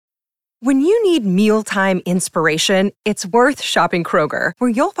When you need mealtime inspiration, it's worth shopping Kroger, where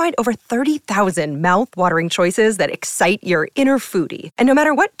you'll find over 30,000 mouth-watering choices that excite your inner foodie. And no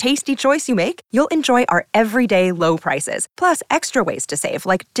matter what tasty choice you make, you'll enjoy our everyday low prices, plus extra ways to save,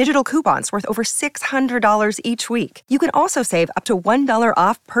 like digital coupons worth over $600 each week. You can also save up to $1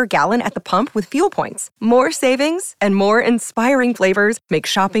 off per gallon at the pump with fuel points. More savings and more inspiring flavors make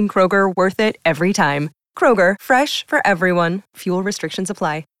shopping Kroger worth it every time. Kroger, fresh for everyone. Fuel restrictions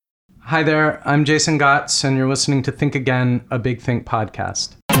apply. Hi there, I'm Jason Gotts, and you're listening to Think Again, a Big Think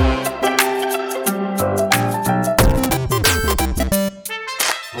podcast.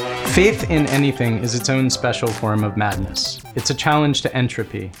 Faith in anything is its own special form of madness. It's a challenge to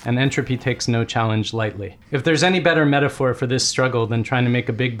entropy, and entropy takes no challenge lightly. If there's any better metaphor for this struggle than trying to make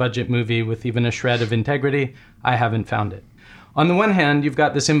a big budget movie with even a shred of integrity, I haven't found it. On the one hand, you've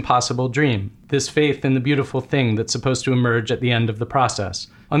got this impossible dream, this faith in the beautiful thing that's supposed to emerge at the end of the process.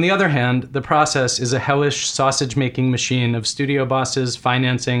 On the other hand, the process is a hellish sausage-making machine of studio bosses,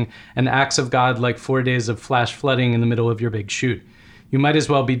 financing, and acts of God like 4 days of flash flooding in the middle of your big shoot. You might as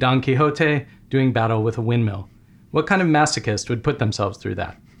well be Don Quixote doing battle with a windmill. What kind of masochist would put themselves through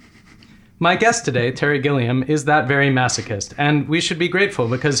that? My guest today, Terry Gilliam, is that very masochist, and we should be grateful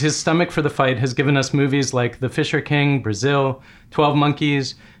because his stomach for the fight has given us movies like The Fisher King, Brazil, 12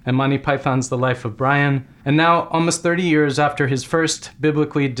 Monkeys, and Monty Python's The Life of Brian. And now, almost 30 years after his first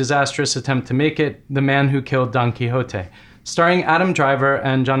biblically disastrous attempt to make it, The Man Who Killed Don Quixote. Starring Adam Driver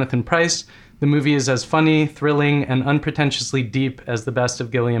and Jonathan Pryce, the movie is as funny, thrilling, and unpretentiously deep as the best of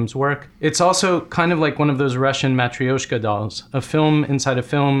Gilliam's work. It's also kind of like one of those Russian Matryoshka dolls, a film inside a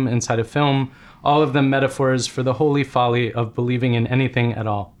film inside a film, all of them metaphors for the holy folly of believing in anything at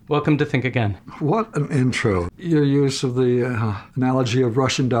all. Welcome to Think Again. What an intro. Your use of the analogy of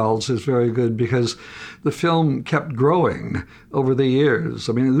Russian dolls is very good because the film kept growing over the years.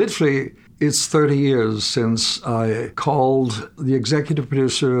 I mean, literally, it's 30 years since I called the executive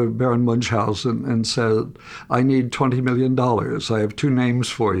producer of Baron Munchausen and said, I need $20 million. I have two names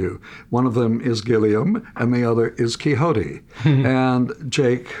for you. One of them is Gilliam, and the other is Quixote. And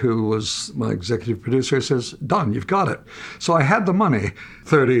Jake, who was my executive producer, says, done, you've got it. So I had the money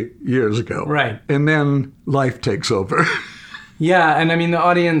 30 years ago. Right. And then life takes over. Yeah, and I mean, the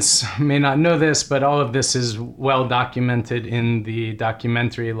audience may not know this, but all of this is well documented in the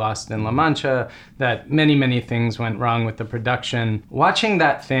documentary Lost in La Mancha, that many, many things went wrong with the production. Watching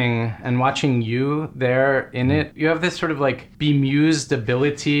that thing and watching you there in it, you have this sort of like bemused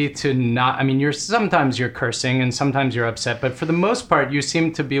ability to not, I mean, sometimes you're cursing and sometimes you're upset, but for the most part, you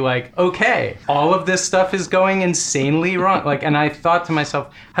seem to be like, okay, all of this stuff is going insanely wrong. And I thought to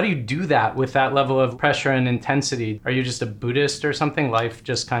myself, how do you do that with that level of pressure and intensity? Are you just a Buddhist or something? Life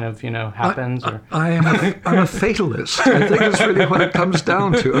just kind of, happens? I'm a fatalist. I think that's really what it comes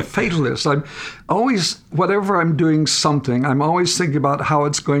down to, a fatalist. I'm always, whatever I'm doing something, I'm always thinking about how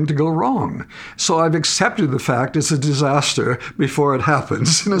it's going to go wrong. So I've accepted the fact it's a disaster before it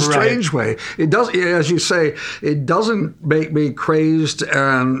happens in a strange way. It does, as you say, it doesn't make me crazed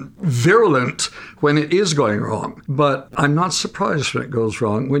and virulent when it is going wrong. But I'm not surprised when it goes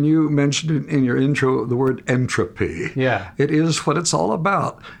wrong. When you mentioned in your intro the word entropy, it is what it's all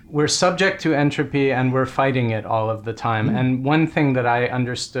about. We're subject to entropy and we're fighting it all of the time. And one thing that I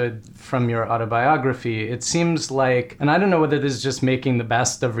understood from your autobiography, it seems like, and I don't know whether this is just making the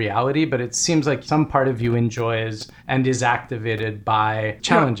best of reality, but it seems like some part of you enjoys and is activated by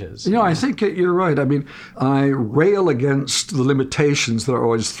challenges. I think you're right. I mean, I rail against the limitations that are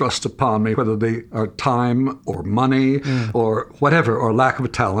always thrust upon me, whether they are time or money or whatever, or lack of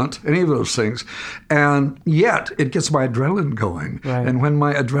talent, any of those things. And yet it gets my adrenaline going. Right. And when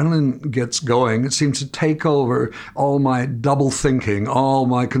my adrenaline gets going, it seems to take over all my double thinking, all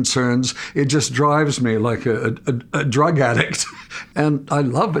my concerns. It just drives me like a drug addict. And I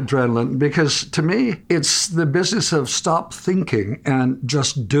love adrenaline because to me, it's the business of stop thinking and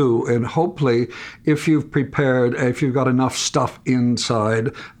just do. And hopefully, if you've prepared, if you've got enough stuff inside,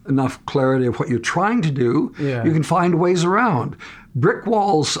 enough clarity of what you're trying to do, you can find ways around. Brick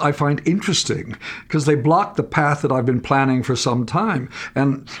walls I find interesting because they block the path that I've been planning for some time.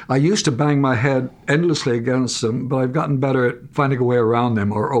 And I used to bang my head endlessly against them, but I've gotten better at finding a way around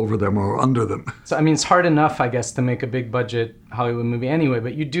them or over them or under them. So, I mean, it's hard enough, I guess, to make a big budget Hollywood movie anyway,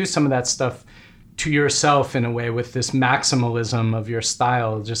 but you do some of that stuff to yourself in a way with this maximalism of your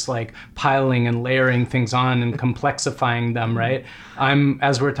style, just like piling and layering things on and complexifying them, right?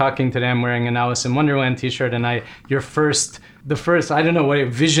 As we're talking today, I'm wearing an Alice in Wonderland t-shirt, and your first the first, I don't know, what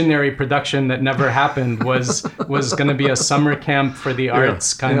visionary production that never happened was going to be a summer camp for the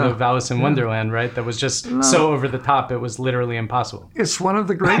arts, kind of Alice in Wonderland, right? That was just so over the top, it was literally impossible. It's one of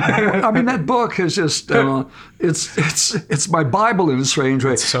the great. I mean, that book is just. It's my Bible in a strange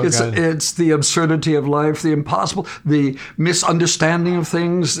way. It's the absurdity of life, the impossible, the misunderstanding of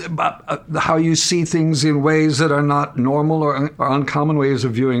things, how you see things in ways that are not normal or uncommon ways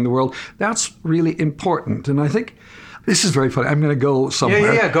of viewing the world. That's really important. And I think this is very funny. I'm going to go somewhere. Go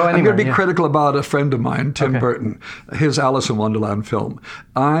anywhere. I'm going to be critical about a friend of mine, Tim Burton, his Alice in Wonderland film.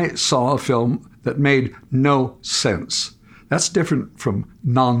 I saw a film that made no sense. That's different from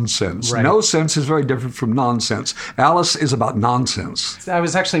nonsense. Right. No sense is very different from nonsense. Alice is about nonsense. I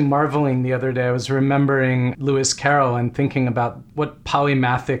was actually marveling the other day. I was remembering Lewis Carroll and thinking about what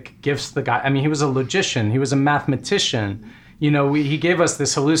polymathic gifts the guy... I mean, he was a logician. He was a mathematician. You know, he gave us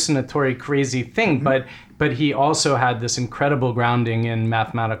this hallucinatory, crazy thing, but he also had this incredible grounding in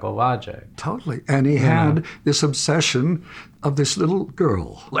mathematical logic. Totally. And he had this obsession of this little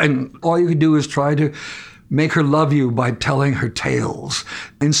girl. And all you could do is try to make her love you by telling her tales,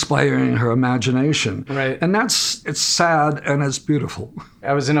 inspiring her imagination. Right. And it's sad and it's beautiful.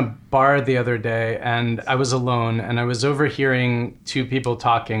 I was in a bar the other day and I was alone and I was overhearing two people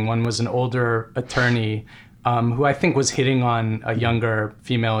talking. One was an older attorney who I think was hitting on a younger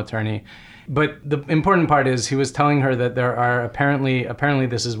female attorney. But the important part is he was telling her that there are apparently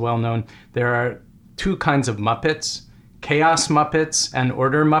this is well known, there are two kinds of Muppets. Chaos Muppets and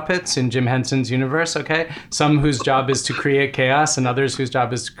Order Muppets in Jim Henson's universe, okay? Some whose job is to create chaos and others whose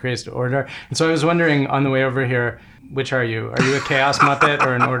job is to create order. And so I was wondering on the way over here, which are you? Are you a Chaos Muppet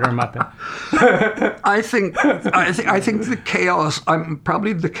or an Order Muppet? I think the chaos, I'm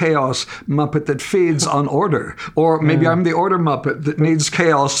probably the Chaos Muppet that feeds on order. Or maybe I'm the Order Muppet that needs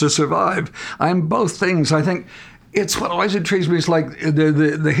chaos to survive. I'm both things. I think it's what always intrigues me is like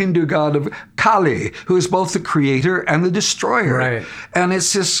the Hindu god of Kali, who is both the creator and the destroyer. Right. And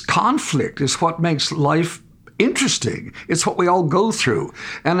it's this conflict is what makes life interesting. It's what we all go through.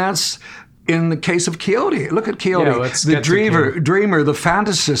 And that's in the case of Quixote. Look at Quixote, the dreamer, the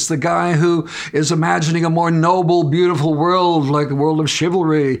fantasist, the guy who is imagining a more noble, beautiful world like the world of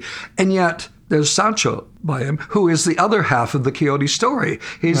chivalry. And yet there's Sancho by him, who is the other half of the Quixote story.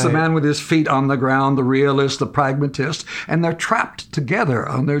 He's the man with his feet on the ground, the realist, the pragmatist, and they're trapped together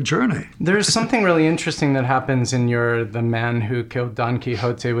on their journey. There's something really interesting that happens in The Man Who Killed Don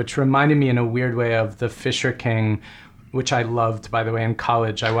Quixote, which reminded me in a weird way of The Fisher King, which I loved, by the way, in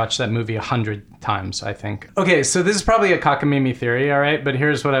college. I watched that movie 100 times, I think. Okay, so this is probably a cockamamie theory, all right? But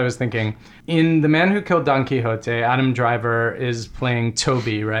here's what I was thinking. In The Man Who Killed Don Quixote, Adam Driver is playing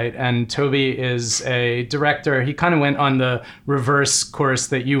Toby, right? And Toby is a director. He kind of went on the reverse course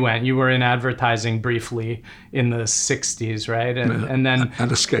that you went. You were in advertising briefly in the 60s, right? And then...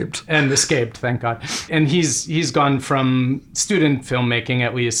 And escaped. And escaped, thank God. And he's gone from student filmmaking,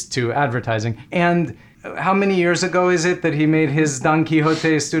 at least, to advertising. And how many years ago is it that he made his Don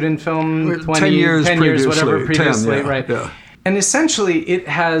Quixote student film? 10 years previously, right? Yeah. And essentially it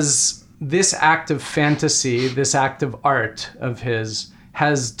has this act of fantasy, this act of art of his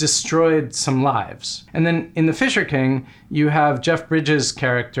has destroyed some lives. And then in The Fisher King, you have Jeff Bridges'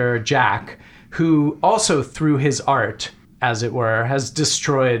 character, Jack, who also through his art, as it were, has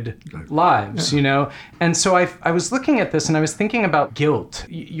destroyed lives, you know? And so I was looking at this and I was thinking about guilt.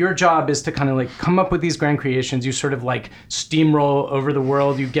 Your job is to kind of like come up with these grand creations. You sort of like steamroll over the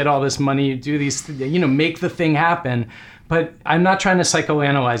world. You get all this money, you do these, you know, make the thing happen. But I'm not trying to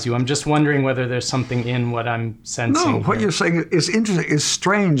psychoanalyze you. I'm just wondering whether there's something in what I'm sensing. No, what you're saying is interesting. It's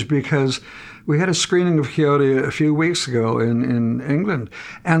strange because we had a screening of Quixote a few weeks ago in England,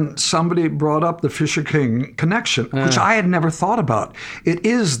 and somebody brought up the Fisher King connection, which I had never thought about. It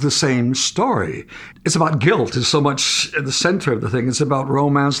is the same story. It's about guilt is so much at the center of the thing. It's about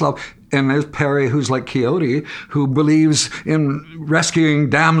romance, love. And there's Perry, who's like Quixote, who believes in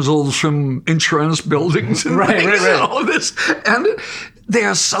rescuing damsels from insurance buildings and all this. And they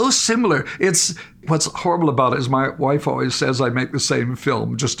are so similar. What's horrible about it is my wife always says I make the same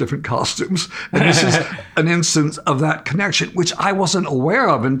film, just different costumes. And this is an instance of that connection, which I wasn't aware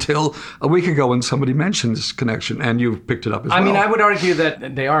of until a week ago when somebody mentioned this connection, and you picked it up as well. I mean, I would argue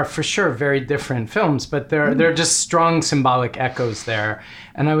that they are for sure very different films, but they're just strong symbolic echoes there.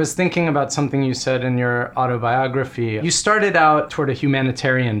 And I was thinking about something you said in your autobiography. You started out toward a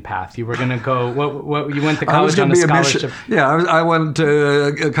humanitarian path. You were going to go, you went to college on a scholarship. I went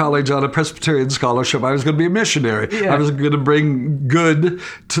to college on a Presbyterian scholarship. I was going to be a missionary. Yeah. I was going to bring good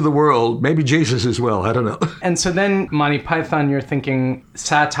to the world. Maybe Jesus as well. I don't know. And so then Monty Python, you're thinking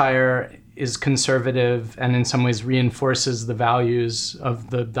satire is conservative and in some ways reinforces the values of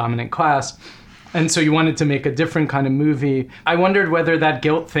the dominant class. And so you wanted to make a different kind of movie. I wondered whether that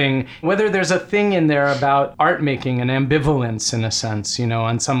guilt thing, whether there's a thing in there about art making and ambivalence in a sense,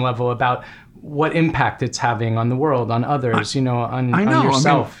 on some level about what impact it's having on the world, on others, on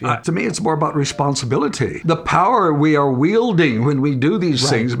yourself. To me, it's more about responsibility. The power we are wielding when we do these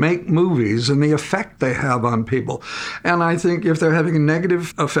things, make movies, and the effect they have on people. And I think if they're having a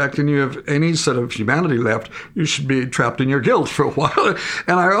negative effect and you have any sort of humanity left, you should be trapped in your guilt for a while.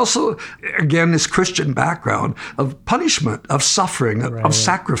 And I also, again, this Christian background of punishment, of suffering, of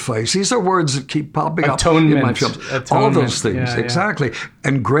sacrifice. These are words that keep popping up in my films. All of those things, exactly.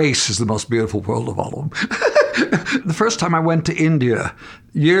 And grace is the most beautiful world of all of them. The first time I went to India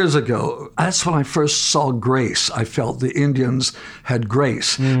years ago, that's when I first saw grace. I felt the Indians had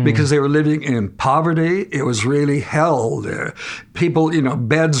grace because they were living in poverty. It was really hell there. People,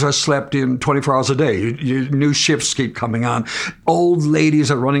 beds are slept in 24 hours a day. New shifts keep coming on. Old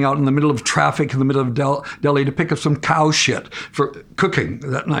ladies are running out in the middle of traffic in the middle of Delhi to pick up some cow shit for cooking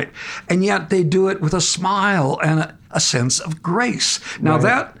that night. And yet they do it with a smile and a sense of grace. Now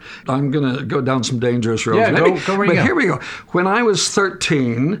that, I'm going to go down some dangerous roads. Yeah, go where you go. Here we go. When I was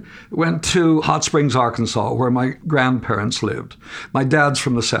 13, went to Hot Springs, Arkansas, where my grandparents lived. My dad's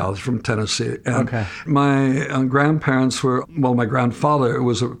from the South, from Tennessee. And my grandparents were, my grandfather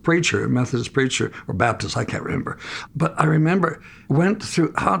was a preacher, a Methodist preacher, or Baptist, I can't remember. But I remember, went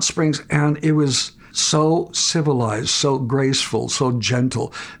through Hot Springs, and it was so civilized, so graceful, so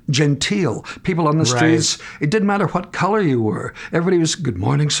genteel. People on the streets, it didn't matter what color you were. Everybody was, good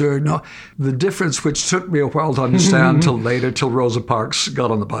morning, sir. No, the difference, which took me a while to understand till later, till Rosa Parks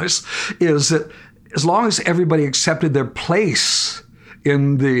got on the bus, is that as long as everybody accepted their place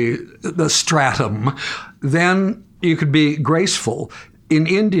in the stratum, then you could be graceful. In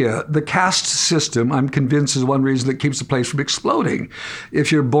India, the caste system, I'm convinced, is one reason that keeps the place from exploding.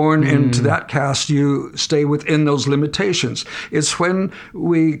 If you're born into that caste, you stay within those limitations. It's when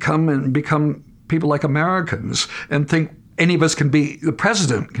we come and become people like Americans and think any of us can be the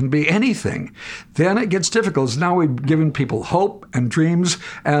president, can be anything, then it gets difficult. Now we've given people hope and dreams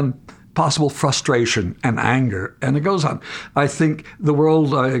and possible frustration and anger, and it goes on. I think the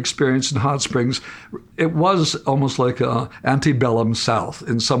world I experienced in Hot Springs, it was almost like an antebellum South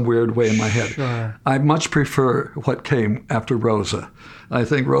in some weird way in my head. Sure. I much prefer what came after Rosa. I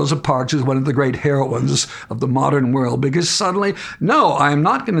think Rosa Parks is one of the great heroines of the modern world because suddenly, no, I am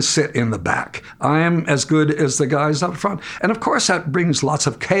not going to sit in the back. I am as good as the guys up front. And of course, that brings lots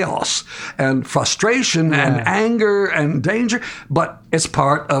of chaos and frustration and anger and danger, but it's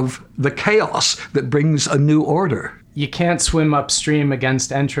part of the chaos that brings a new order. You can't swim upstream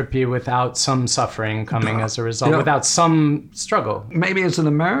against entropy without some suffering coming as a result, without some struggle. Maybe as an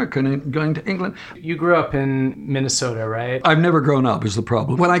American going to England. You grew up in Minnesota, right? I've never grown up is the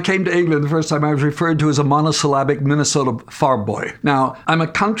problem. When I came to England the first time, I was referred to as a monosyllabic Minnesota farm boy. Now, I'm a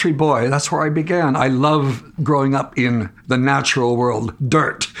country boy. That's where I began. I love growing up in the natural world.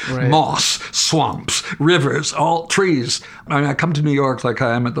 Dirt, moss, swamps, rivers, all trees. I come to New York like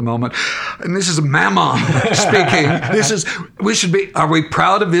I am at the moment, and this is Mammon speaking. Are we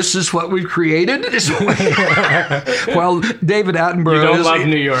proud of this? Is what we've created? Well, David Attenborough. You don't love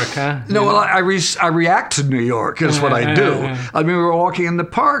New York, huh? No, well, I react to New York is what I do. I mean, we were walking in the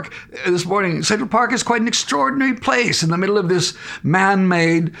park this morning. Central Park is quite an extraordinary place in the middle of this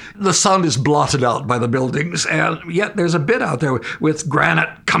man-made, the sun is blotted out by the buildings, and yet there's a bit out there with granite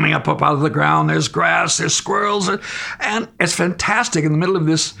coming up out of the ground. There's grass, there's squirrels, and it's fantastic. In the middle of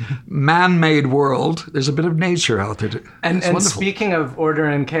this man-made world, there's a bit of nature out there. And speaking of order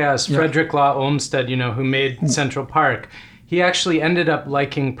and chaos, Frederick Law Olmsted, who made Central Park, he actually ended up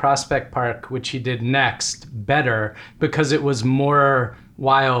liking Prospect Park, which he did next, better because it was more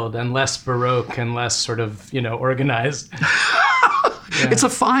wild and less Baroque and less sort of, organized. It's a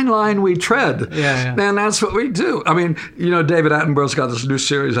fine line we tread. And that's what we do. I mean, David Attenborough's got this new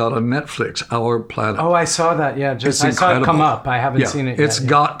series out on Netflix, Our Planet. Oh, I saw that. Yeah, I saw it come up. I haven't seen it yet. It's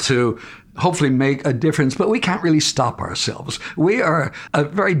got to hopefully make a difference, but we can't really stop ourselves. We are a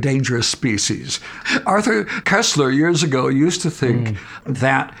very dangerous species. Arthur Koestler years ago used to think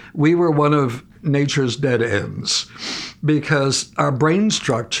that we were one of nature's dead ends. because our brain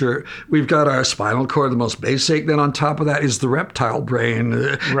structure, we've got our spinal cord, the most basic. Then on top of that is the reptile brain.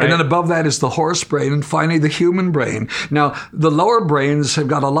 Right. And then above that is the horse brain. And finally, the human brain. Now, the lower brains have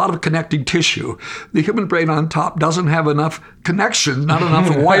got a lot of connecting tissue. The human brain on top doesn't have enough connection, not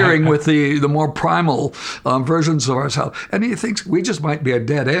enough wiring with the more primal versions of ourselves. And he thinks we just might be a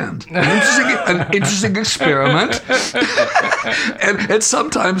dead end. An interesting experiment. and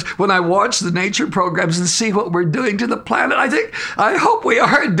sometimes when I watch the nature programs and see what we're doing to the planet, I hope we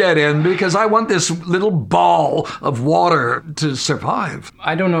are a dead end, because I want this little ball of water to survive.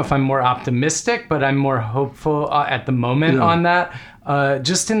 I don't know if I'm more optimistic, but I'm more hopeful at the moment on that.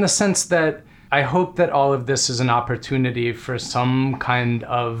 Just in the sense that I hope that all of this is an opportunity for some kind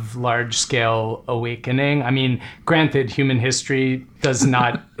of large-scale awakening. I mean, granted, human history does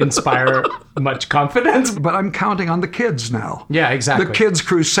not inspire much confidence. But I'm counting on the kids now. Yeah, exactly. The kids'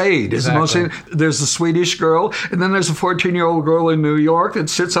 crusade is the most. There's a Swedish girl, and then there's a 14-year-old girl in New York that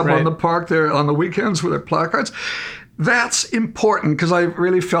sits up on the park there on the weekends with her placards. That's important, because I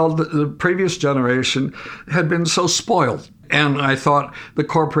really felt that the previous generation had been so spoiled. And I thought the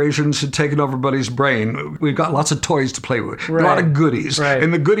corporations had taken over everybody's brain. We've got lots of toys to play with, a lot of goodies. Right.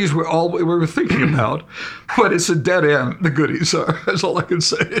 And the goodies were all we were thinking about. But it's a dead end, the goodies are. That's all I can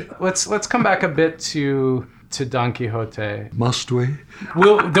say. Let's come back a bit to Don Quixote. Must we?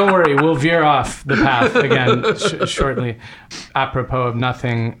 Don't worry, we'll veer off the path again shortly. Apropos of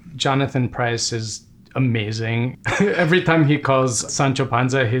nothing, Jonathan Pryce is amazing. Every time he calls Sancho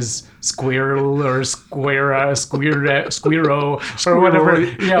Panza his squirrel or squirro or whatever.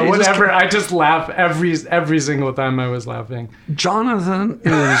 Yeah, whatever. I just laugh every single time I was laughing. Jonathan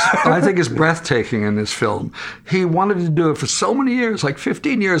I think is breathtaking in this film. He wanted to do it for so many years, like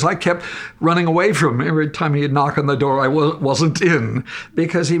 15 years. I kept running away from him every time he'd knock on the door. I wasn't in,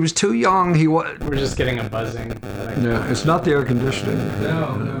 because he was too young. We're just getting a buzzing. Yeah, it's not the air conditioning.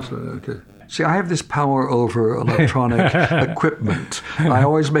 No. Okay. See, I have this power over electronic equipment. I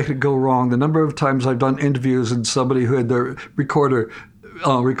always make it go wrong. The number of times I've done interviews and somebody who had their recorder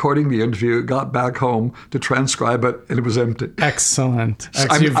recording the interview got back home to transcribe it, and it was empty. Excellent.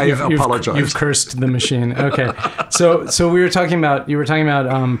 I apologize. You've cursed the machine. Okay. So you were talking about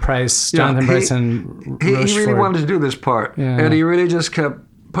Pryce, Jonathan Pryce, and he really wanted to do this part, and he really just kept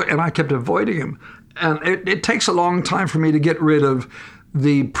and I kept avoiding him. And it takes a long time for me to get rid of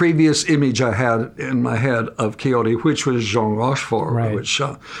the previous image I had in my head of Quixote, which was Jean Rochefort, which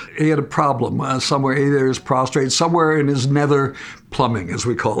he had a problem somewhere. Either his prostrate, somewhere in his nether plumbing, as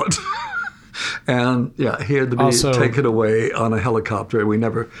we call it. And he had to be taken away on a helicopter. We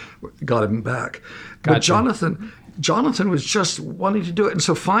never got him back. Gotcha. But Jonathan was just wanting to do it. And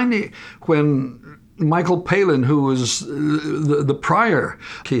so finally, when Michael Palin, who was the prior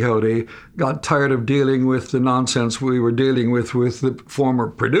Quixote, got tired of dealing with the nonsense we were dealing with the former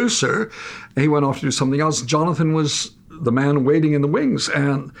producer, and he went off to do something else. Jonathan was the man waiting in the wings,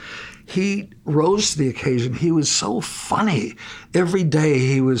 and he rose to the occasion. He was so funny. Every day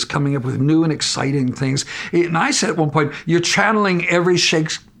he was coming up with new and exciting things. And I said at one point, you're channeling every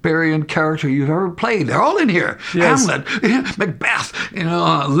Shakespearean character you've ever played. They're all in here. Yes. Hamlet, Macbeth,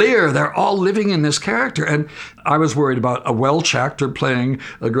 Lear, they're all living in this character. And I was worried about a Welsh actor playing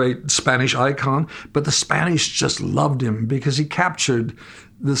a great Spanish icon, but the Spanish just loved him because he captured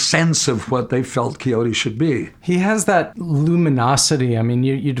the sense of what they felt Quixote should be. He has that luminosity. I mean,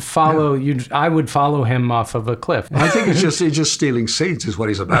 I would follow him off of a cliff. I think he's just stealing seeds is what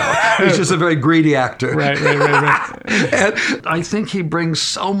he's about. He's just a very greedy actor. Right. And I think he brings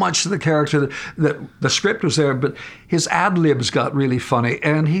so much to the character that the script was there, but his ad-libs got really funny,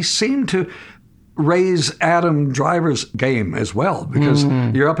 and he seemed to raise Adam Driver's game as well, because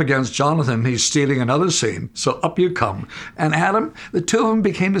you're up against Jonathan, he's stealing another scene, so up you come. And Adam, the two of them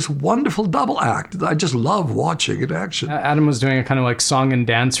became this wonderful double act that I just love watching in action. Adam was doing a kind of like song and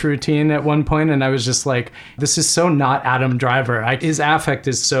dance routine at one point, and I was just like, this is so not Adam Driver. His affect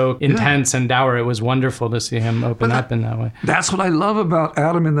is so intense and dour. It was wonderful to see him open up in that way. That's what I love about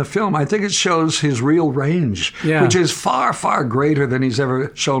Adam in the film. I think it shows his real range, which is far, far greater than he's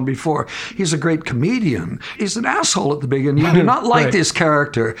ever shown before. He's a great comedian. He's an asshole at the beginning. You do not like this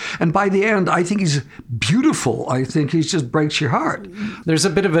character. And by the end, I think he's beautiful. I think he just breaks your heart. There's a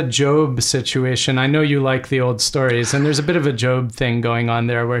bit of a Job situation. I know you like the old stories, and there's a bit of a Job thing going on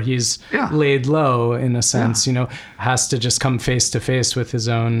there where he's laid low in a sense, has to just come face to face with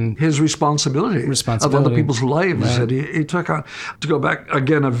his responsibility of other people's lives that he took on. To go back,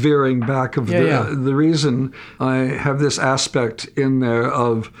 again, a veering back of the reason I have this aspect in there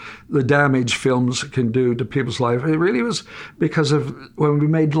of the Damage film films can do to people's life, it really was because of when we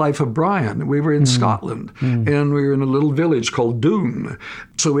made Life of Brian. We were in Scotland, and we were in a little village called Doon.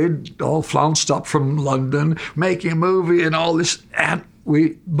 So we'd all flounced up from London, making a movie and all this, and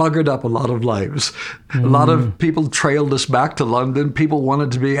we buggered up a lot of lives. A lot of people trailed us back to London. People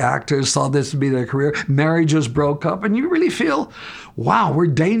wanted to be actors, thought this would be their career. Marriages broke up, and you really feel, wow, we're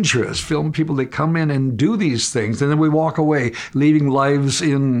dangerous. Film people that come in and do these things, and then we walk away, leaving lives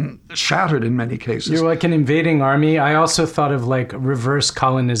shattered in many cases. You're like an invading army. I also thought of like reverse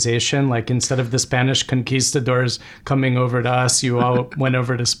colonization, like instead of the Spanish conquistadors coming over to us, you all went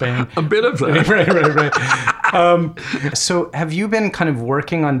over to Spain. A bit of that. right. So have you been kind of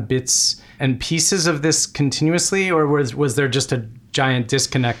working on bits and pieces of this continuously, or was there just a giant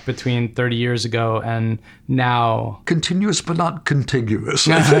disconnect between 30 years ago and now? Continuous, but not contiguous.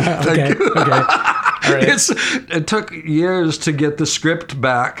 I think. Thank you. Okay. All right. It took years to get the script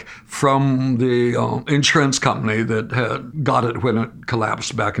back from the insurance company that had got it when it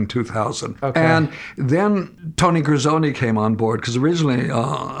collapsed back in 2000. Okay. And then Tony Grisoni came on board, because originally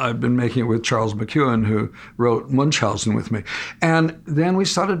I'd been making it with Charles McEwen, who wrote Munchausen with me. And then we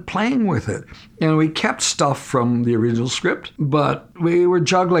started playing with it. And we kept stuff from the original script, but we were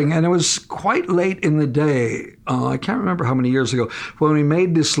juggling. And it was quite late in the day, I can't remember how many years ago, when we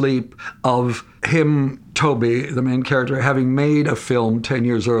made this leap of him, Toby, the main character, having made a film 10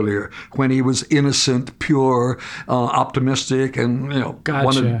 years earlier when he was innocent, pure, optimistic, and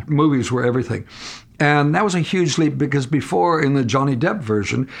wanted movies were everything. And that was a huge leap, because before, in the Johnny Depp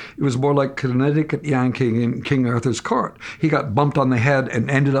version, it was more like Connecticut Yankee in King Arthur's court. He got bumped on the head and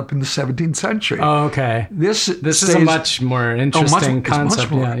ended up in the 17th century. Oh, okay. This is a much more interesting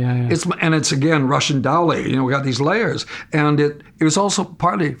concept. Much more. Yeah. It's again Russian Dowley. We got these layers, and it was also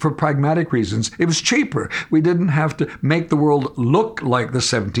partly for pragmatic reasons. It was cheaper. We didn't have to make the world look like the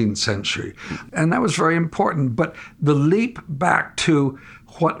 17th century, and that was very important. But the leap back to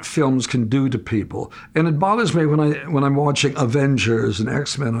what films can do to people. And it bothers me when I'm watching Avengers and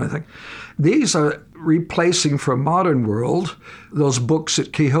X-Men, I think, these are replacing for a modern world those books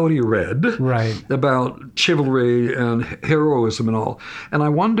that Quixote read about chivalry and heroism and all. And I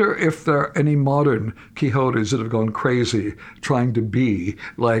wonder if there are any modern Quixotes that have gone crazy trying to be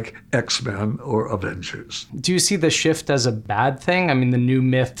like X-Men or Avengers. Do you see the shift as a bad thing? I mean, the new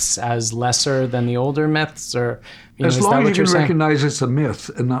myths as lesser than the older myths? Or as long as you can recognize it's a myth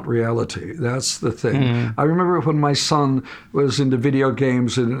and not reality. That's the thing. I remember when my son was into video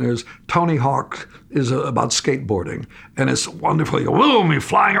games, and there's Tony Hawk is about skateboarding, and it's wonderful. You go, boom, you're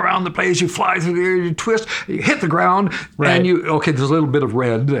flying around the place, you fly through the air, you twist, you hit the ground, and there's a little bit of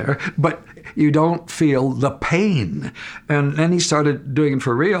red there, but you don't feel the pain. And then he started doing it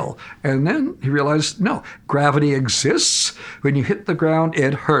for real. And then he realized, no, gravity exists. When you hit the ground,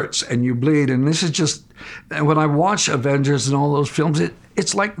 it hurts and you bleed. And this is just, when I watch Avengers and all those films,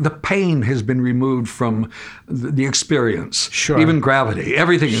 it's like the pain has been removed from the experience. Sure. Even gravity,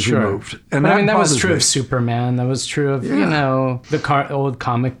 everything is removed. And that was true of Superman. That was true of, the old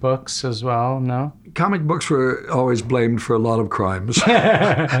comic books as well, no? Comic books were always blamed for a lot of crimes,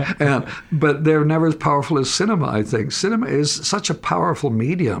 but they're never as powerful as cinema, I think. Cinema is such a powerful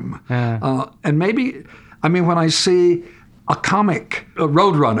medium. And maybe, when I see a comic, a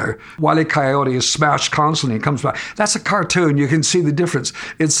Roadrunner, Wile E. Coyote is smashed constantly and comes back. That's a cartoon. You can see the difference.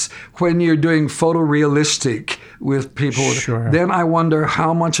 It's when you're doing photorealistic with people. Sure. Then I wonder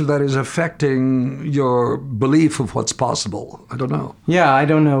how much of that is affecting your belief of what's possible. I don't know. Yeah, I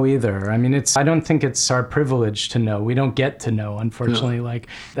don't know either. I don't think it's our privilege to know. We don't get to know, unfortunately. Yeah.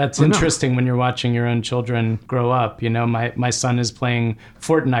 That's interesting when you're watching your own children grow up. My son is playing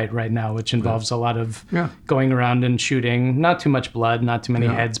Fortnite right now, which involves a lot of going around and shooting. Not too much blood, not too many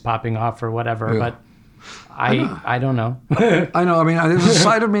heads popping off or whatever, but I don't know. I know. There's a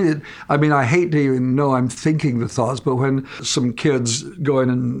side of me that, I hate to even know I'm thinking the thoughts, but when some kids go in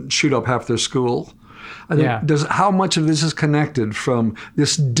and shoot up half their school, I think how much of this is connected from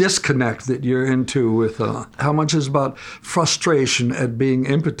this disconnect that you're into with, how much is about frustration at being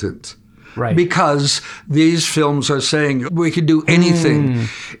impotent? Right. Because these films are saying we can do anything.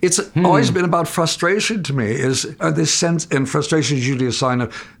 It's always been about frustration to me. This sense, and frustration is usually a sign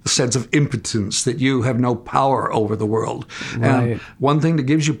of the sense of impotence, that you have no power over the world. Right. And one thing that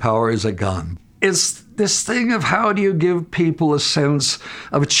gives you power is a gun. It's this thing of how do you give people a sense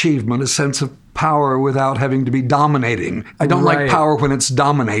of achievement, a sense of power without having to be dominating. I don't like power when it's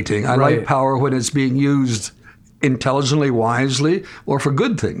dominating. I like power when it's being used intelligently, wisely, or for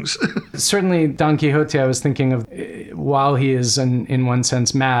good things. Certainly, Don Quixote, I was thinking of, while he is in one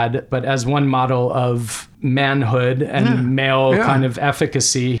sense mad, but as one model of manhood and male kind of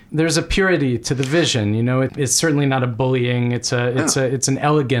efficacy. There's a purity to the vision. It's certainly not a bullying. It's an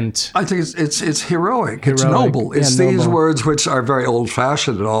elegant. I think it's heroic. It's noble. It's these words which are very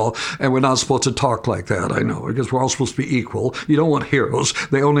old-fashioned and all, and we're not supposed to talk like that. I know, because we're all supposed to be equal. You don't want heroes.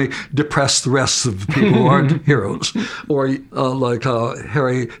 They only depress the rest of the people who aren't heroes. Or like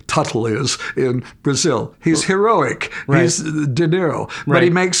Harry Tuttle is in Brazil. He's heroic. Right. He's De Niro. Right. But he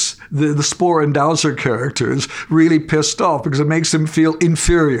makes the Spoor and Dowser characters really pissed off because it makes them feel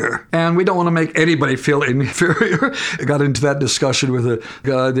inferior. And we don't want to make anybody feel inferior. I got into that discussion with a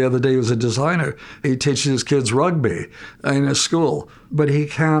guy the other day who was a designer. He teaches his kids rugby in a school. But he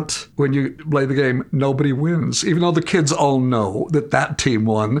can't, when you play the game, nobody wins. Even though the kids all know that team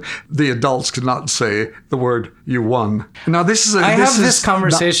won, the adults cannot say the word "you won." Now I have this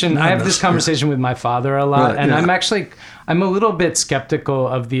conversation with my father a lot, and I'm a little bit skeptical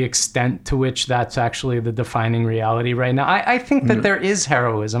of the extent to which that's actually the defining reality right now. I think that there is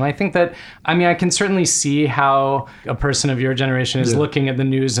heroism. I think that, I can certainly see how a person of your generation is looking at the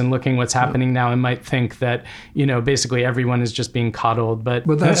news and looking what's happening now and might think that, basically everyone is just being coddled. But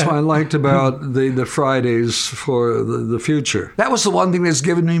that's what I liked about the Fridays for the future. That was the one thing that's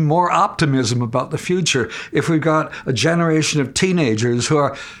given me more optimism about the future. If we've got a generation of teenagers who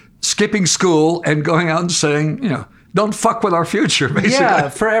are skipping school and going out and saying, don't fuck with our future, basically. Yeah,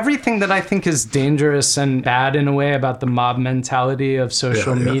 for everything that I think is dangerous and bad in a way about the mob mentality of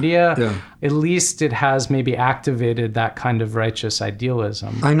social media, at least it has maybe activated that kind of righteous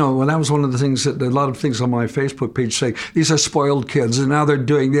idealism. I know. Well, that was one of the things that a lot of things on my Facebook page say, these are spoiled kids, and now they're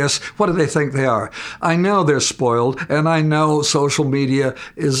doing this. What do they think they are? I know they're spoiled, and I know social media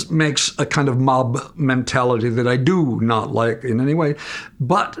makes a kind of mob mentality that I do not like in any way.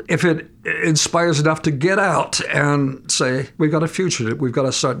 But if it inspires enough to get out and say, we've got a future, we've got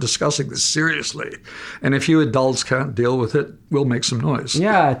to start discussing this seriously. And if you adults can't deal with it, we'll make some noise.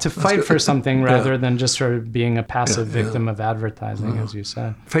 Yeah, to fight for something rather than just sort of being a passive victim of advertising, as you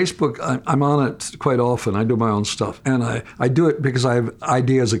said. Facebook, I'm on it quite often. I do my own stuff. And I do it because I have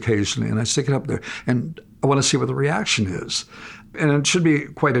ideas occasionally, and I stick it up there. And I want to see what the reaction is. And it should be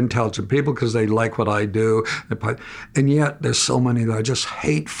quite intelligent people because they like what I do. And yet there's so many that are just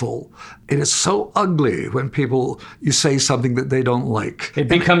hateful. It is so ugly when you say something that they don't like.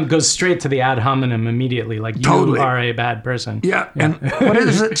 It goes straight to the ad hominem immediately, like you are a bad person. Yeah. And what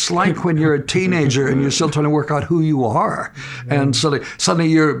is it like when you're a teenager and you're still trying to work out who you are? And suddenly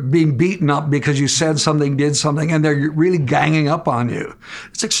you're being beaten up because you said something, did something, and they're really ganging up on you.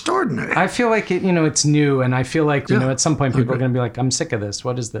 It's extraordinary. I feel like it's new, and I feel like at some point people are going to be like, I'm sick of this.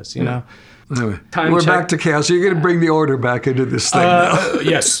 What is this? Anyway, we're back to chaos. You're going to bring the order back into this thing now.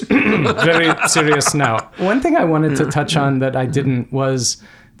 Yes. Very serious now. One thing I wanted to touch on that I didn't was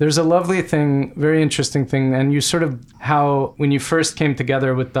there's a lovely thing, very interesting thing, and you sort of how when you first came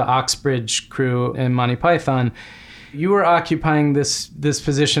together with the Oxbridge crew in Monty Python, you were occupying this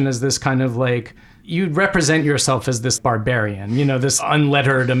position as this kind of like, you represent yourself as this barbarian, this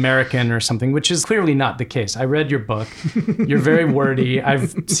unlettered American or something, which is clearly not the case. I read your book. You're very wordy.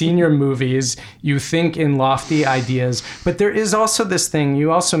 I've seen your movies. You think in lofty ideas. But there is also this thing,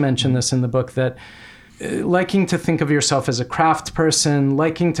 you also mentioned this in the book, that liking to think of yourself as a craft person,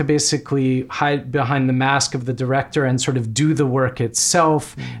 liking to basically hide behind the mask of the director and sort of do the work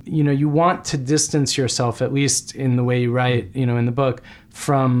itself. You want to distance yourself, at least in the way you write, in the book,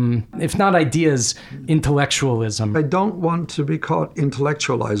 from, if not ideas, intellectualism. I don't want to be caught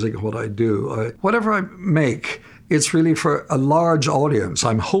intellectualizing what I do. Whatever I make, it's really for a large audience,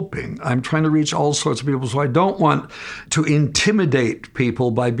 I'm hoping. I'm trying to reach all sorts of people, so I don't want to intimidate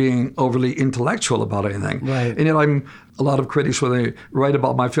people by being overly intellectual about anything. Right. And yet a lot of critics, when they write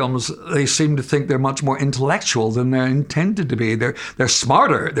about my films, they seem to think they're much more intellectual than they're intended to be. They're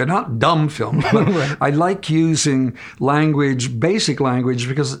smarter. They're not dumb films. But right. I like using language, basic language,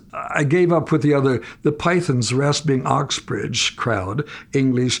 because I gave up with the Pythons, the rest being Oxbridge crowd,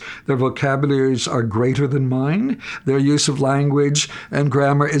 English. Their vocabularies are greater than mine. Their use of language and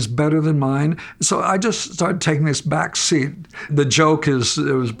grammar is better than mine. So I just started taking this back seat. The joke is,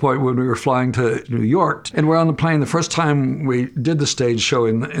 there was a point when we were flying to New York, and we're on the plane the first time we did the stage show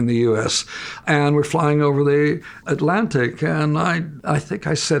in the U.S., and we're flying over the Atlantic, and I think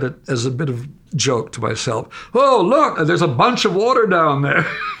I said it as a bit of joke to myself. Oh, look, there's a bunch of water down there.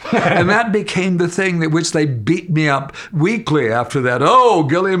 And that became the thing which they beat me up weekly after that. Oh,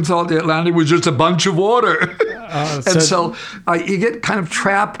 Gilliam thought the Atlantic was just a bunch of water. And so you get kind of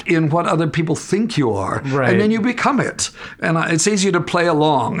trapped in what other people think you are, right. And then you become it. And it's easier to play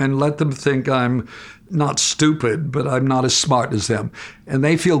along and let them think I'm not stupid, but I'm not as smart as them. And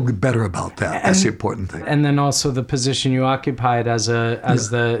they feel better about that. That's the important thing. And then also the position you occupied as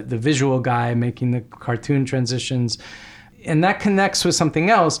the visual guy making the cartoon transitions. And that connects with something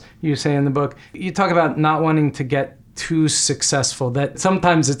else you say in the book. You talk about not wanting to get too successful, that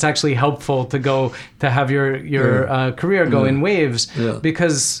sometimes it's actually helpful to have your career go in waves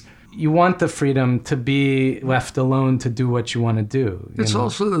because you want the freedom to be left alone to do what you want to do. It's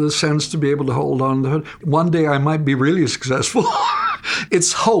also the sense to be able to hold on to it. One day I might be really successful.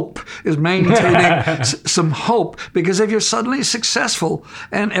 It's hope, is maintaining some hope. Because if you're suddenly successful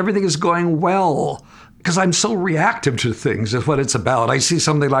and everything is going well, because I'm so reactive to things is what it's about. I see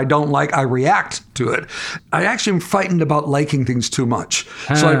something I don't like, I react to it. I actually am frightened about liking things too much.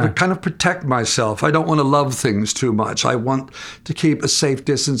 So I kind of protect myself. I don't want to love things too much. I want to keep a safe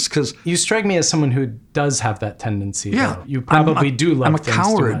distance because... You strike me as someone who does have that tendency. Yeah. Though. You probably do love things too much.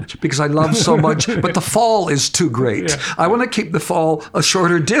 I'm a coward because I love so much, but the fall is too great. Yeah. I want to keep the fall a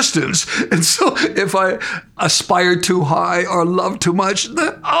shorter distance. And so if I aspire too high or love too much,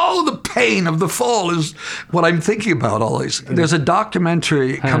 the pain of the fall is what I'm thinking about always. There's a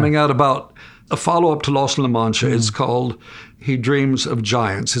documentary coming out about a follow-up to Lost in La Mancha. It's called He Dreams of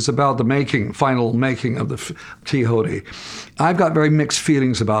Giants. It's about the final making of the Quixote. I've got very mixed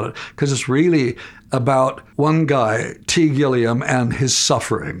feelings about it because it's really about one guy, T. Gilliam, and his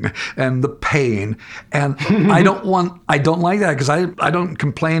suffering and the pain. And I don't like that because I don't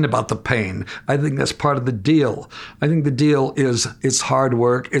complain about the pain. I think that's part of the deal. I think the deal is it's hard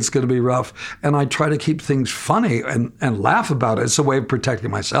work, it's going to be rough, and I try to keep things funny and laugh about it. It's a way of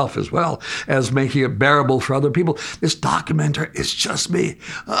protecting myself as well as making it bearable for other people. This documentary is just me.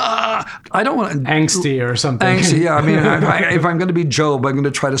 I don't want to... Angsty or something. Angsty, yeah. I mean, if I'm going to be Job, I'm going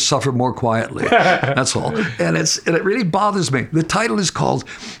to try to suffer more quietly. That's all. And it really bothers me. The title is called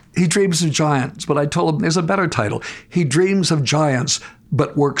He Dreams of Giants, but I told him there's a better title. He Dreams of Giants,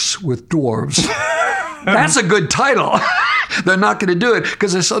 but works with dwarves. That's a good title. They're not going to do it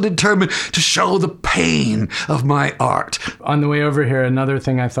because they're so determined to show the pain of my art. On the way over here, another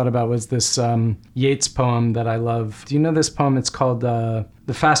thing I thought about was this Yeats poem that I love. Do you know this poem? It's called The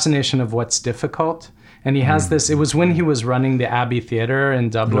Fascination of What's Difficult. And he has this, it was when he was running the Abbey Theatre in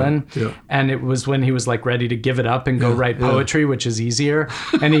Dublin. Yeah. And it was when he was like ready to give it up and go write poetry, which is easier.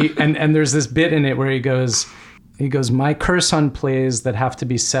 And and there's this bit in it where he goes, my curse on plays that have to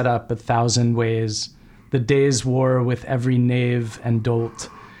be set up 1,000 ways. The day's war with every knave and dolt.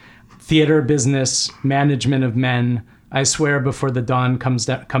 Theatre business, management of men. I swear before the dawn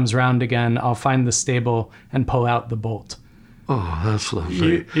comes round again, I'll find the stable and pull out the bolt. Oh, that's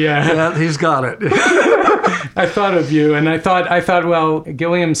lovely. Yeah, he's got it. I thought of you, and I thought, well,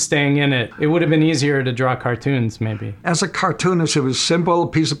 Gilliam's staying in it. It would have been easier to draw cartoons, maybe. As a cartoonist, it was simple, a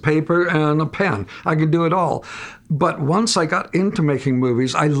piece of paper and a pen. I could do it all. But once I got into making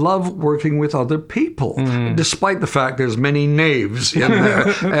movies, I love working with other people, despite the fact there's many knaves in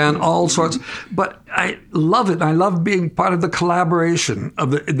there and all sorts. But I love it. I love being part of the collaboration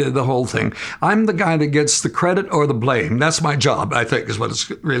of the whole thing. I'm the guy that gets the credit or the blame. That's my job, I think, is what it's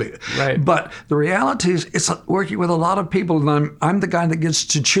really. Right. But the reality is it's working with a lot of people, and I'm the guy that gets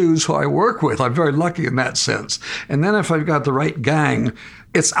to choose who I work with. I'm very lucky in that sense. And then if I've got the right gang,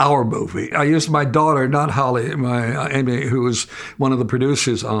 it's our movie. I used my daughter, not Holly, Amy, who was one of the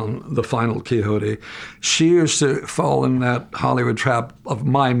producers on the final Quixote. She used to fall in that Hollywood trap of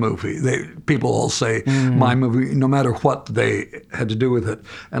my movie. People all say my movie, no matter what they had to do with it.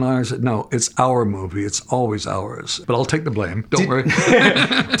 And I said, no, it's our movie. It's always ours. But I'll take the blame. Don't worry.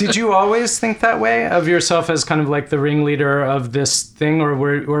 Did you always think that way of yourself as kind of like the ringleader of this thing? Or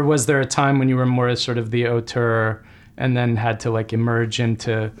was there a time when you were more sort of the auteur and then had to like emerge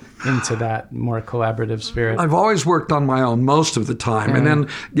into that more collaborative spirit? I've always worked on my own most of the time. And then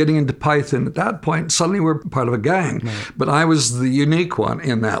getting into Python, at that point, suddenly we're part of a gang. Right. But I was the unique one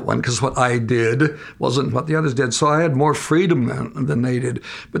in that one because what I did wasn't what the others did. So I had more freedom than they did.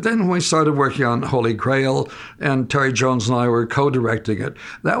 But then when we started working on Holy Grail and Terry Jones and I were co-directing it,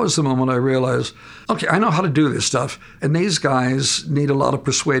 that was the moment I realized, okay, I know how to do this stuff. And these guys need a lot of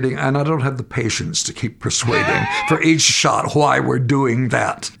persuading, and I don't have the patience to keep persuading for each shot why we're doing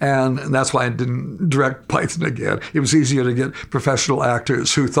that. And that's why I didn't direct Python again. It was easier to get professional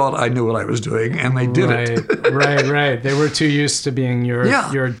actors who thought I knew what I was doing, and they did it. Right. They were too used to being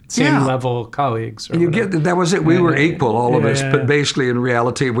your same level colleagues. That was it. We were equal, all of us. But basically, in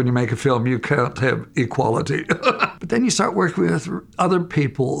reality, when you make a film, you can't have equality. But then you start working with other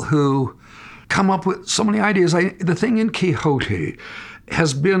people who come up with so many ideas. The thing in Quixote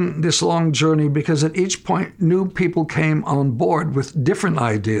has been this long journey because at each point, new people came on board with different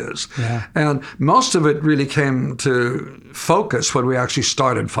ideas. Yeah. And most of it really came to focus when we actually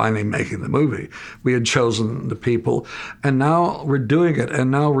started finally making the movie. We had chosen the people, and now we're doing it,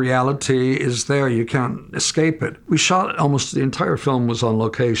 and now reality is there. You can't escape it. We shot almost the entire film was on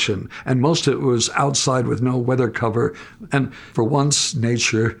location, and most of it was outside with no weather cover. And for once,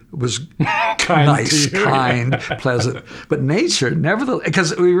 nature was nice, kind, pleasant. But nature, nevertheless,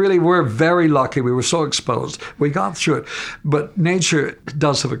 because we really were very lucky. We were so exposed. We got through it. But nature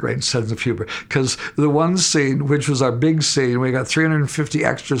does have a great sense of humor, because the one scene, which was our big scene, we got 350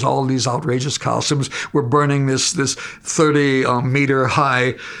 extras, all these outrageous costumes. We're burning this 30-meter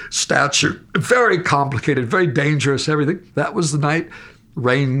high statue. Very complicated, very dangerous, everything. That was the night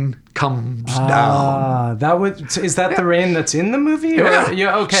rain comes down. Is that the rain that's in the movie?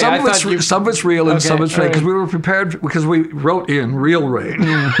 Yeah. Okay. Some of it's real and some it's fake, because we were prepared, because we wrote in real rain,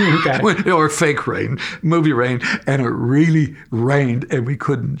 or fake rain, movie rain, and it really rained and we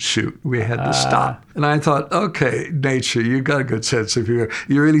couldn't shoot. We had to stop. And I thought, okay, nature, you got a good sense of humor.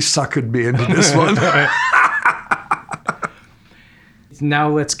 You really suckered me into this one. Now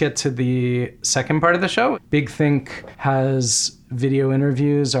let's get to the second part of the show. Big Think has video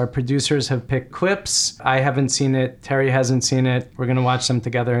interviews. Our producers have picked clips. I haven't seen it. Terry hasn't seen it. We're going to watch them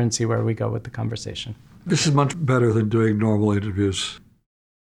together and see where we go with the conversation. This is much better than doing normal interviews.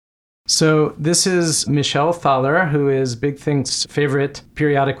 So this is Michelle Thaler, who is Big Think's favorite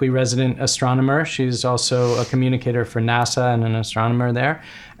periodically resident astronomer. She's also a communicator for NASA and an astronomer there.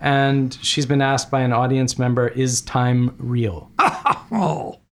 And she's been asked by an audience member, is time real?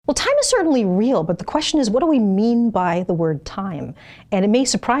 Oh. Well, time is certainly real, but the question is, what do we mean by the word time? And it may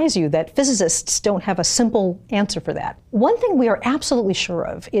surprise you that physicists don't have a simple answer for that. One thing we are absolutely sure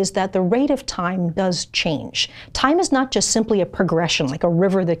of is that the rate of time does change. Time is not just simply a progression, like a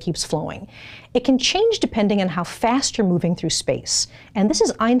river that keeps flowing. It can change depending on how fast you're moving through space. And this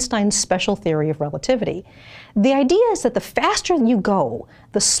is Einstein's special theory of relativity. The idea is that the faster you go,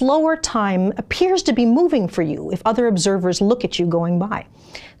 the slower time appears to be moving for you if other observers look at you going by.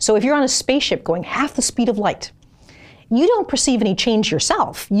 So if you're on a spaceship going half the speed of light, you don't perceive any change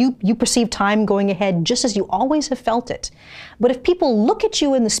yourself. You perceive time going ahead just as you always have felt it. But if people look at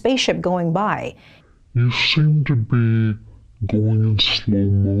you in the spaceship going by, you seem to be going in slow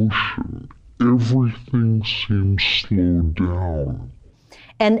motion. Everything seems slowed down.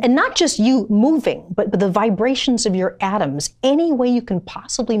 And not just you moving, but the vibrations of your atoms, any way you can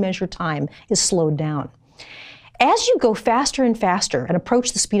possibly measure time is slowed down. As you go faster and faster and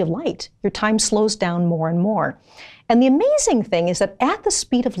approach the speed of light, your time slows down more and more. And the amazing thing is that at the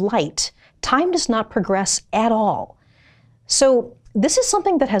speed of light, time does not progress at all. So this is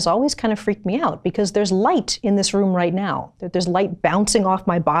something that has always kind of freaked me out, because there's light in this room right now. There's light bouncing off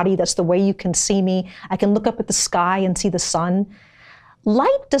my body. That's the way you can see me. I can look up at the sky and see the sun.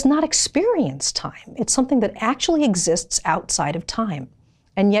 Light does not experience time. It's something that actually exists outside of time.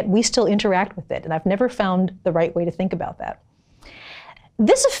 And yet we still interact with it. And I've never found the right way to think about that.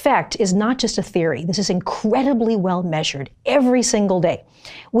 This effect is not just a theory. This is incredibly well measured every single day.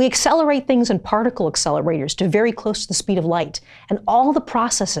 We accelerate things in particle accelerators to very close to the speed of light, and all the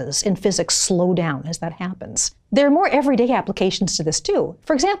processes in physics slow down as that happens. There are more everyday applications to this too.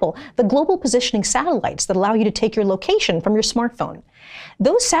 For example, the global positioning satellites that allow you to take your location from your smartphone.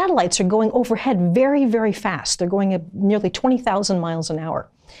 Those satellites are going overhead very, very fast. They're going at nearly 20,000 miles an hour.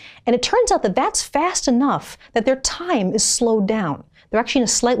 And it turns out that that's fast enough that their time is slowed down. They're actually in a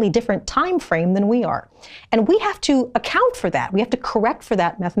slightly different time frame than we are. And we have to account for that. We have to correct for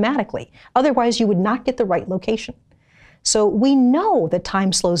that mathematically. Otherwise, you would not get the right location. So we know that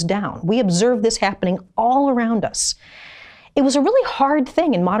time slows down. We observe this happening all around us. It was a really hard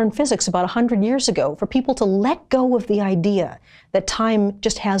thing in modern physics about 100 years ago for people to let go of the idea that time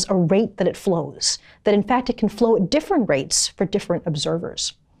just has a rate that it flows, that in fact it can flow at different rates for different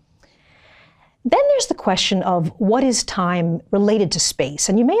observers. Then there's the question of what is time related to space?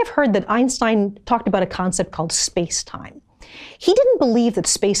 And you may have heard that Einstein talked about a concept called space-time. He didn't believe that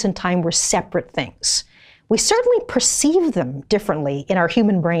space and time were separate things. We certainly perceive them differently in our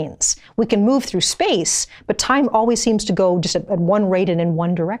human brains. We can move through space, but time always seems to go just at one rate and in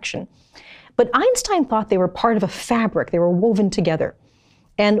one direction. But Einstein thought they were part of a fabric. They were woven together.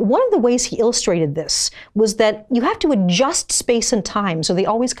 And one of the ways he illustrated this was that you have to adjust space and time so they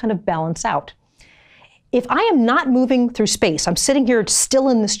always kind of balance out. If I am not moving through space, I'm sitting here still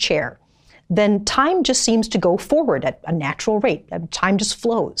in this chair, then time just seems to go forward at a natural rate. Time just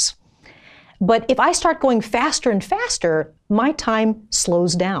flows. But if I start going faster and faster, my time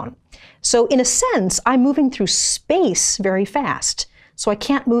slows down. So in a sense, I'm moving through space very fast. so I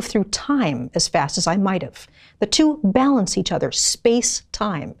can't move through time as fast as I might have. The two balance each other, space,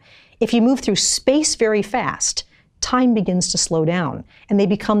 time. If you move through space very fast, time begins to slow down, and they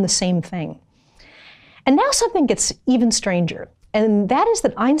become the same thing. And now something gets even stranger, and that is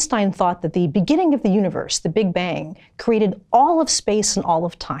that Einstein thought that the beginning of the universe, the Big Bang, created all of space and all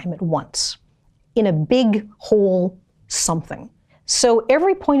of time at once, in a big whole something. So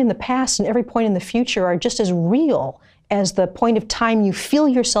every point in the past and every point in the future are just as real as the point of time you feel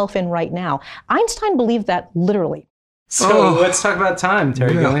yourself in right now. Einstein believed that literally. So let's talk about time,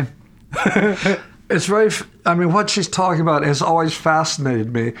 Terry Gilliam. It's what she's talking about has always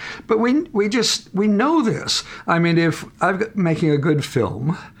fascinated me. But we know this. I mean, if I'm making a good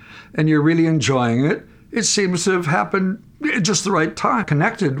film and you're really enjoying it, it seems to have happened at just the right time,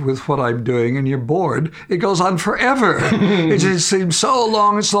 connected with what I'm doing, and you're bored. It goes on forever. It just seems so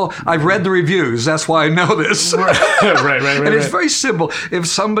long and slow. I've read the reviews. That's why I know this. Right. And it's very simple. If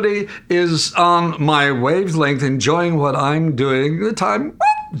somebody is on my wavelength enjoying what I'm doing, the time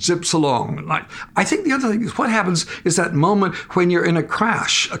zips along. I think the other thing is what happens is that moment when you're in a car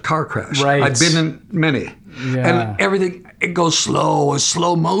crash. Right. I've been in many. Yeah. And everything, it goes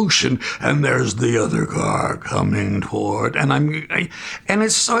slow motion, and there's the other car coming toward, and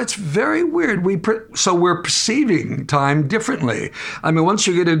it's very weird. We're perceiving time differently. I mean, once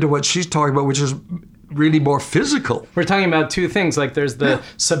you get into what she's talking about, which is really more physical. We're talking about two things, like there's the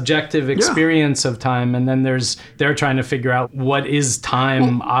subjective experience of time, and then they're trying to figure out what is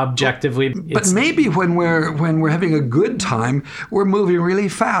time objectively. But maybe when we're having a good time, we're moving really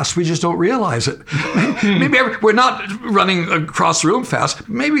fast. We just don't realize it. Maybe we're not running across the room fast.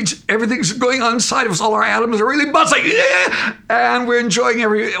 Maybe everything's going on inside of us. All our atoms are really buzzing, and we're enjoying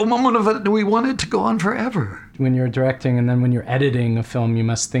every moment of it. We want it to go on forever. When you're directing and then when you're editing a film, you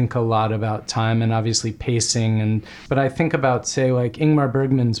must think a lot about time and obviously pacing. But I think about, say, like Ingmar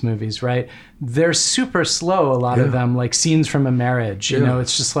Bergman's movies, right? They're super slow, a lot of them, like Scenes from a Marriage. You know,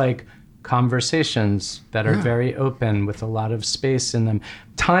 it's just like conversations that are very open with a lot of space in them.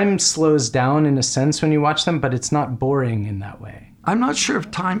 Time slows down in a sense when you watch them, but it's not boring in that way. I'm not sure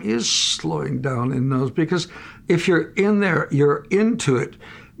if time is slowing down in those, because if you're in there, you're into it.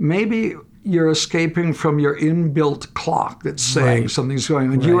 Maybe you're escaping from your inbuilt clock that's saying something's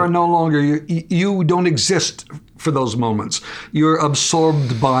going on. You are no longer, you don't exist for those moments. You're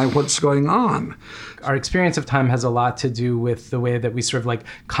absorbed by what's going on. Our experience of time has a lot to do with the way that we sort of like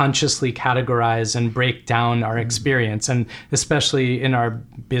consciously categorize and break down our experience. And especially in our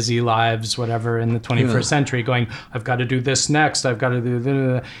busy lives, whatever, in the 21st century, going, I've got to do this next, I've got to do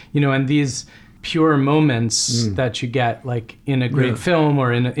this, and these pure moments that you get like in a great film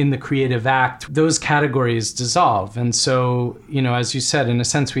or in the creative act, those categories dissolve. And so, as you said, in a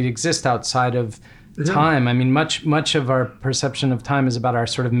sense, we exist outside of time. I mean, much of our perception of time is about our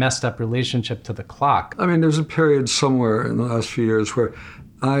sort of messed up relationship to the clock. I mean, there's a period somewhere in the last few years where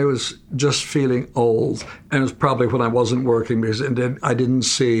I was just feeling old, and it was probably when I wasn't working because I didn't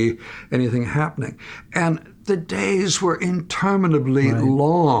see anything happening. And the days were interminably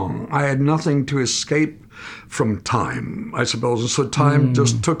long. I had nothing to escape from time, I suppose. And so time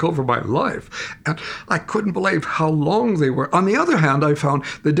just took over my life. And I couldn't believe how long they were. On the other hand, I found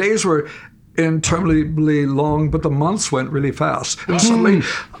the days were interminably long, but the months went really fast. And suddenly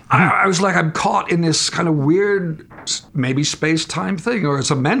I was like, I'm caught in this kind of weird, maybe space-time thing, or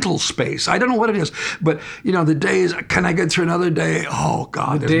it's a mental space. I don't know what it is. But, the days, can I get through another day? Oh,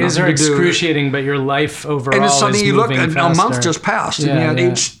 God, the days are excruciating, but your life overall is moving faster. And suddenly you look, a month just passed, and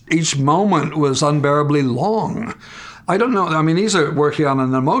yet each moment was unbearably long. I don't know. I mean, these are working on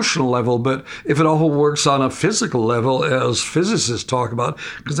an emotional level, but if it all works on a physical level, as physicists talk about,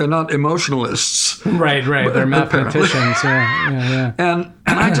 because they're not emotionalists. Right. They're mathematicians. Yeah. And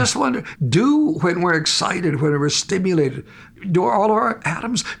I just wonder, when we're excited, when we're stimulated, do all our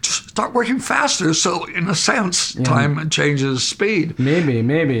atoms just start working faster? So in a sense, time changes speed.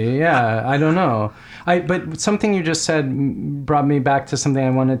 Maybe. Yeah, I don't know. But something you just said brought me back to something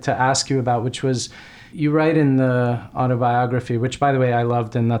I wanted to ask you about, which was, you write in the autobiography, which, by the way, I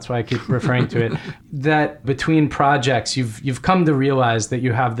loved, and that's why I keep referring to it, that between projects, you've come to realize that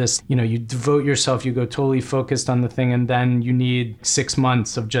you have this, you devote yourself, you go totally focused on the thing, and then you need 6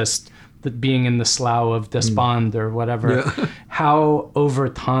 months of just being in the slough of despond or whatever. Yeah. How, over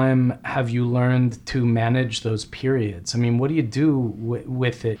time, have you learned to manage those periods? I mean, what do you do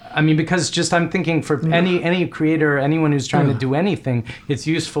with it? I mean, because just I'm thinking for any creator, anyone who's trying to do anything, it's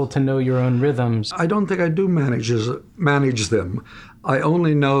useful to know your own rhythms. I don't think I do manage them. I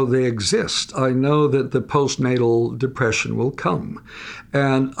only know they exist. I know that the postnatal depression will come.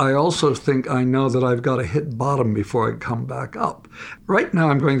 And I also think I know that I've got to hit bottom before I come back up. Right now,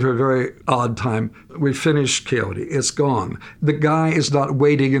 I'm going through a very odd time. We finished Quixote. It's gone. The guy is not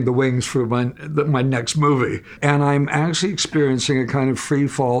waiting in the wings for my next movie. And I'm actually experiencing a kind of free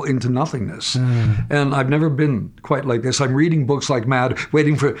fall into nothingness. And I've never been quite like this. I'm reading books like mad,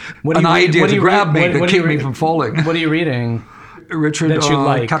 waiting for an idea to grab me to keep me from falling. What are you reading? Richard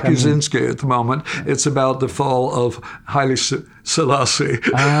Kapuzinski at the moment. It's about the fall of Haile Selassie.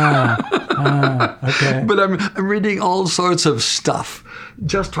 Okay. But I'm reading all sorts of stuff,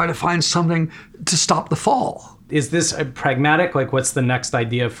 just trying to find something to stop the fall. Is this pragmatic? Like, what's the next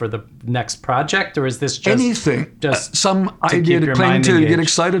idea for the next project? Or is this just anything? Just some idea to cling to, get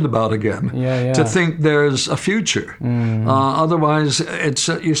excited about again. Yeah. To think there's a future. Otherwise, it's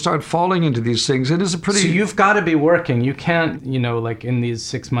you start falling into these things. It is a pretty. So you've got to be working. You can't, like in these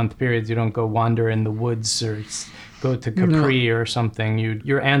 6-month periods, you don't go wander in the woods or go to Capri or something.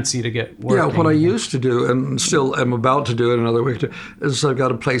 You're antsy to get working. Yeah, what I used to do, and still am about to do in another week, is I've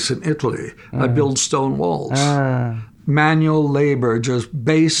got a place in Italy. I build stone walls. Manual labor, just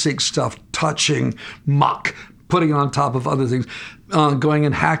basic stuff, touching muck, putting on top of other things, going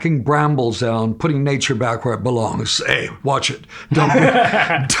and hacking brambles down, putting nature back where it belongs. Hey, watch it.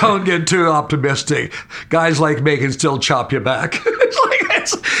 Don't get too optimistic. Guys like me can still chop you back.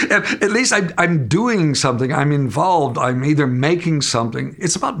 And at least I'm doing something. I'm involved. I'm either making something.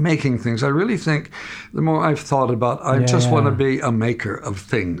 It's about making things. I really think the more I've thought about, I just want to be a maker of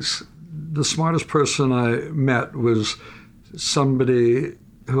things. The smartest person I met was somebody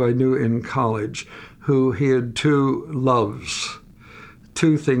who I knew in college, who he had two loves,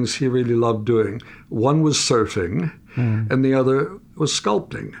 two things he really loved doing. One was surfing, and the other was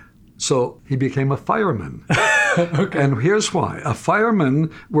sculpting. So he became a fireman. Okay. And here's why. A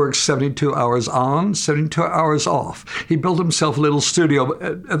fireman works 72 hours on, 72 hours off. He built himself a little studio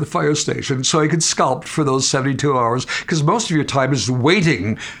at the fire station so he could sculpt for those 72 hours, because most of your time is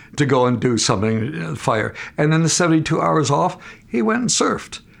waiting to go and do something, fire. And then the 72 hours off, he went and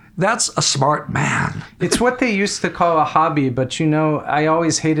surfed. That's a smart man. It's what they used to call a hobby, but I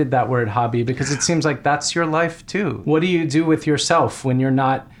always hated that word hobby, because it seems like that's your life too. What do you do with yourself when you're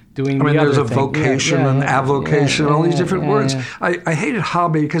not doing the other thing? There's a vocation and avocation, all these different words. I hated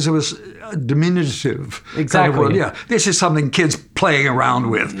hobby because it was diminutive. Exactly. Kind of word. This is something kids playing around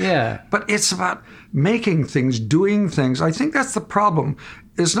with. Yeah. But it's about making things, doing things. I think that's the problem.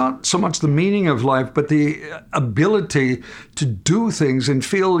 It's not so much the meaning of life, but the ability to do things and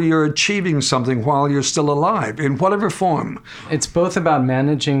feel you're achieving something while you're still alive, in whatever form. It's both about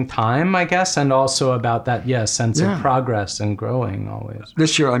managing time, I guess, and also about that, sense of progress and growing always.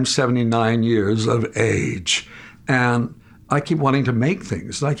 This year I'm 79 years of age, and I keep wanting to make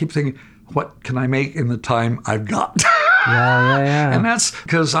things. And I keep thinking, what can I make in the time I've got? Yeah. And that's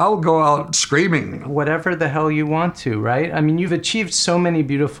because I'll go out screaming. Whatever the hell you want to, right? I mean, you've achieved so many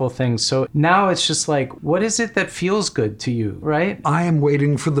beautiful things. So now it's just like, what is it that feels good to you, right? I am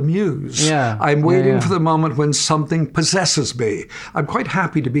waiting for the muse. Yeah. I'm waiting for the moment when something possesses me. I'm quite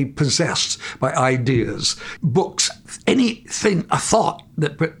happy to be possessed by ideas, books, anything, a thought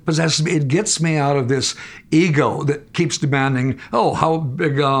that possesses me. It gets me out of this ego that keeps demanding, how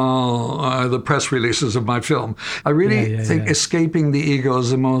big are the press releases of my film? I really think escaping the ego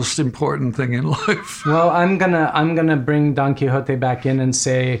is the most important thing in life. Well, I'm gonna bring Don Quixote back in and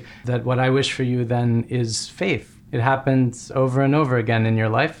say that what I wish for you then is faith. It happens over and over again in your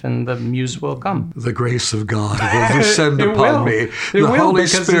life, and the muse will come. The grace of God will descend upon me. The Holy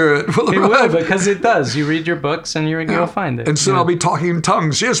Spirit will arrive. It will, because it does. You read your books, and you'll find it. And soon I'll be talking in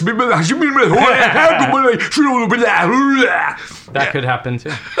tongues. Yes. That could happen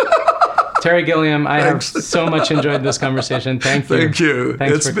too. Terry Gilliam, I have so much enjoyed this conversation. Thank you. Thank you.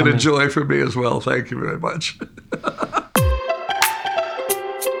 Thanks it's been a joy for me as well. Thank you very much.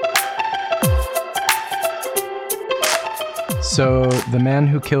 So, The Man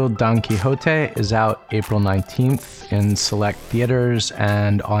Who Killed Don Quixote is out April 19th in select theaters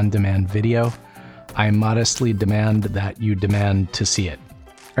and on-demand video. I modestly demand that you demand to see it.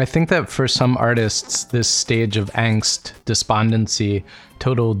 I think that for some artists, this stage of angst, despondency,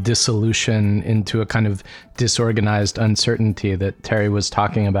 total dissolution into a kind of disorganized uncertainty that Terry was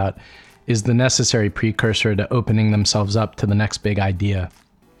talking about is the necessary precursor to opening themselves up to the next big idea.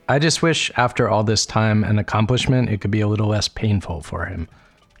 I just wish after all this time and accomplishment, it could be a little less painful for him.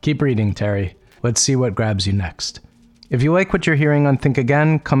 Keep reading, Terry. Let's see what grabs you next. If you like what you're hearing on Think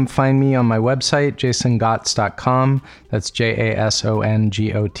Again, come find me on my website, jasongotz.com. That's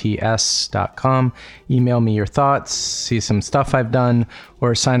JASONGOTS.com. Email me your thoughts, see some stuff I've done,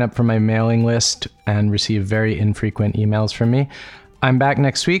 or sign up for my mailing list and receive very infrequent emails from me. I'm back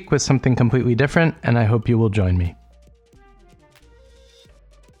next week with something completely different, and I hope you will join me.